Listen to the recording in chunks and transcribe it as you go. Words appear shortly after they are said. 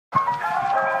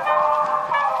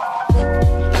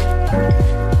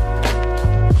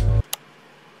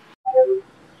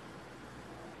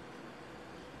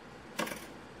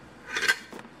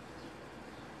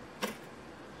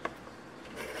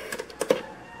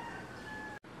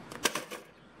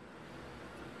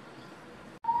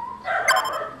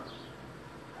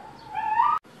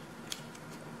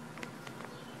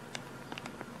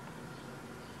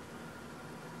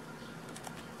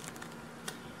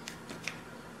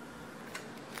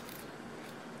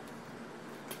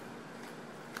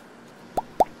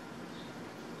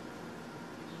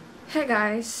Hey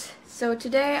guys, so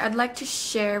today I'd like to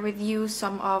share with you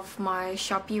some of my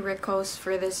Shopee recos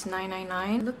for this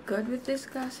 $9.99. Look good with these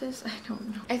glasses? I don't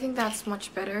know. I think that's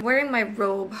much better. I'm wearing my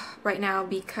robe right now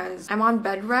because I'm on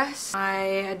bed rest.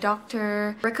 My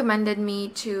doctor recommended me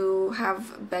to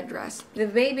have bed rest. The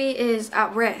baby is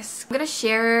at risk. I'm gonna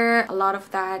share a lot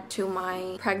of that to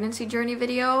my pregnancy journey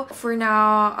video. For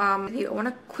now, I want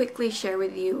to quickly share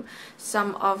with you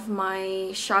some of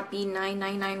my Shopee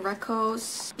 $9.99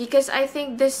 recos because I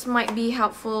think this might be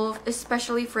helpful,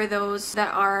 especially for those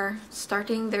that are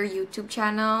starting their YouTube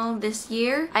channel this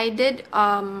year. I did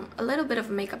a little bit of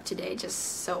makeup today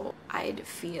just so I'd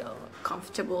feel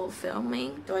comfortable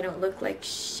filming so I don't look like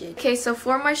shit. Okay, so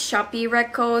for my Shopee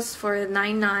recos for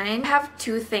 $9.99, I have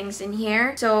two things in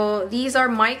here. So these are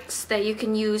mics that you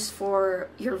can use for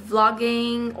your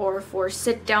vlogging or for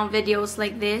sit down videos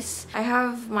like this. I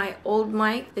have my old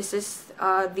mic. This is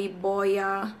the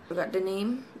BOYA, forgot the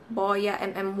name, BOYA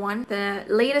MM1. The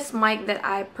latest mic that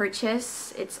I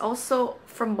purchased, it's also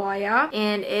from BOYA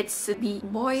and it's the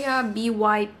BOYA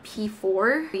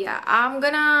BYP4. Yeah, I'm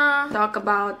gonna talk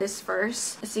about this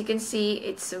first. As you can see,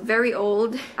 it's very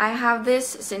old. I have this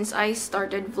since I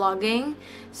started vlogging,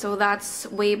 so that's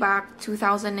way back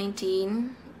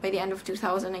 2019. By the end of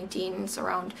 2019, it's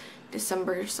around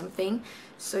December or something.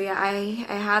 So yeah, I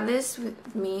had this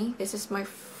with me. This is my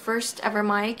first ever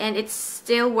mic and it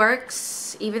still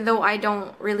works even though I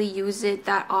don't really use it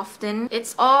that often.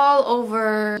 It's all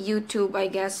over YouTube, I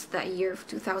guess, that year of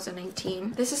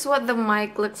 2019. This is what the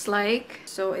mic looks like.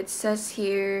 So it says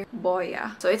here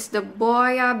BOYA. So it's the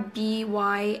BOYA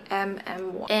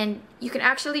BYMM1 and you can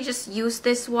actually just use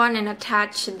this one and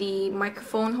attach the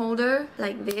microphone holder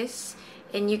like this,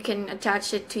 and you can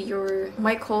attach it to your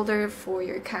mic holder for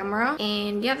your camera.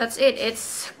 And yeah, that's it.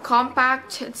 It's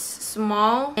compact, it's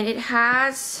small, and it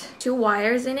has two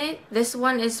wires in it. This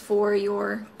one is for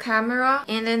your camera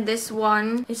and then this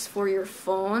one is for your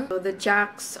phone. So the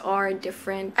jacks are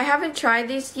different. I haven't tried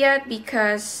this yet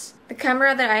because the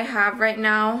camera that I have right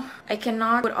now, I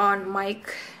cannot put on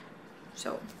mic,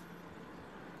 so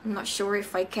I'm not sure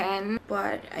if I can,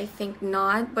 but I think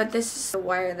not. But this is the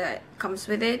wire that comes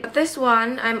with it. But this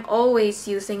one, I'm always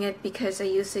using it because I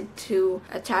use it to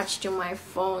attach to my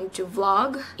phone to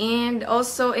vlog. And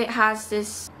also it has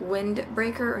this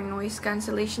windbreaker or noise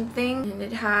cancellation thing. And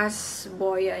it has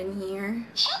BOYA in here.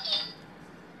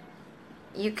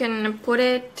 You can put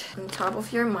it on top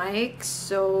of your mic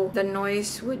so the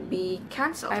noise would be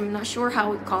cancelled. I'm not sure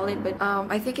how we call it, but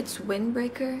I think it's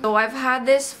windbreaker. So I've had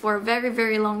this for a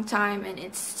very long time and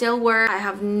it still works. I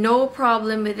have no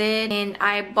problem with it, and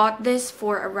I bought this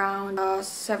for around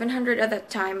 700 at that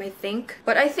time, I think.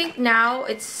 But I think now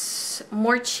it's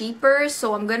more cheaper,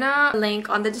 so I'm gonna link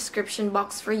on the description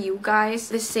box for you guys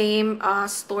the same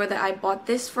store that I bought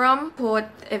this from. Put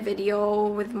a video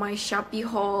with my Shopee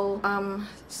haul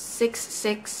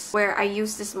 6/6 where I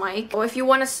use this mic. So if you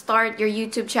want to start your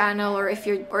YouTube channel, or if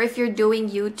you're doing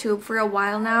YouTube for a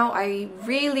while now, I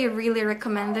really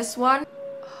recommend this one.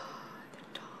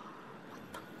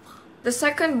 The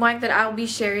second mic that I'll be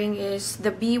sharing is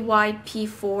the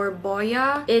BYP4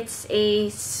 BOYA. It's a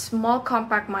small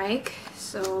compact mic.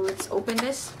 So let's open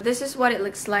this. This is what it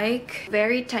looks like.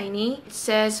 Very tiny. It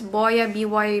says BOYA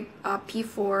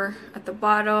BYP4 at the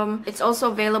bottom. It's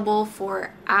also available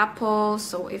for Apple.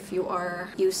 So if you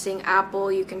are using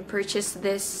Apple, you can purchase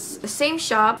this the same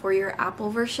shop for your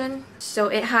Apple version. So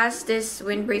it has this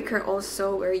windbreaker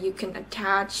also where you can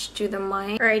attach to the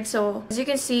mic. Alright, so as you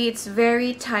can see, it's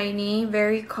very tiny,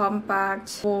 very compact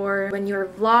for when you're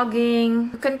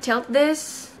vlogging. You can tilt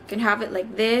this. You can have it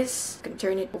like this. You can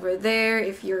turn it over there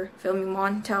if you're filming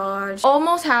montage.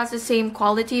 Almost has the same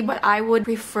quality, but I would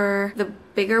prefer the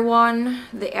bigger one,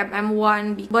 the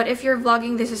MM1. But if you're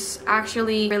vlogging, this is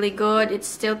actually really good. It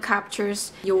still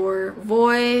captures your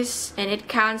voice and it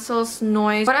cancels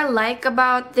noise. What I like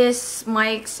about this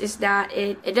mics is that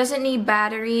it doesn't need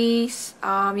batteries.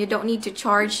 You don't need to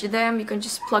charge them. You can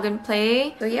just plug and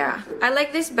play. So yeah, I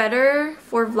like this better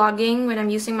for vlogging when I'm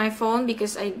using my phone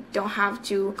because I don't have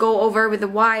to go over with the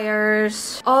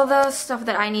wires, all the stuff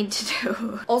that I need to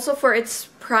do. Also, for its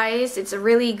price, it's a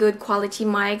really good quality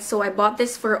mic. So I bought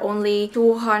this for only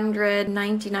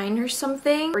 $299 or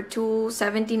something, or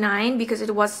 $279 because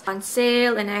it was on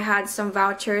sale and I had some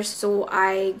vouchers. So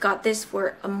I got this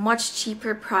for a much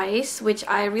cheaper price, which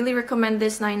I really recommend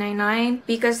this $9.99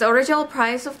 because the original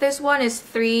price of this one is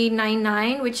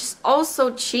 $399, which is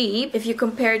also cheap if you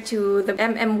compare to the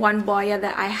MM1 BOYA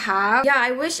that I have. Yeah,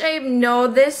 I wish I know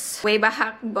this way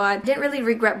back, but didn't really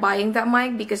regret buying that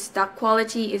mic because that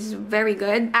quality is very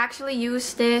good. I actually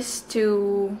used this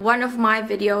to one of my my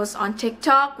videos on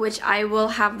TikTok, which I will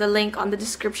have the link on the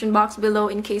description box below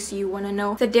in case you want to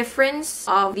know the difference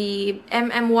of the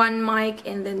MM1 mic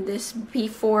and then this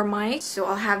P4 mic. So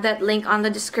I'll have that link on the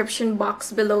description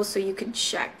box below so you can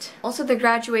check. Also, the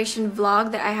graduation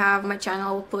vlog that I have on my channel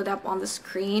will put up on the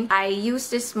screen. I use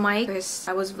this mic because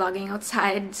I was vlogging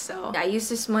outside, so I use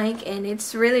this mic and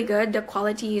it's really good. The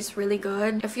quality is really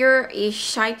good. If you're a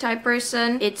shy type person,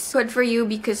 it's good for you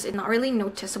because it's not really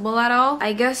noticeable at all.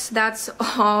 I guess that's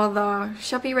all the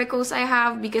Shopee recos I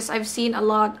have because I've seen a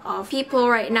lot of people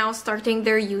right now starting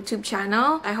their YouTube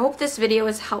channel. I hope this video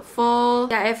is helpful.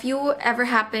 Yeah, if you ever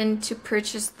happen to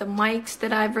purchase the mics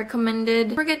that I've recommended,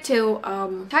 don't forget to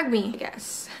tag me, I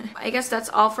guess. I guess that's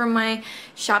all for my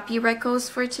Shopee recos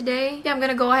for today. Yeah, I'm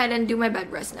gonna go ahead and do my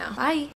bed rest now. Bye!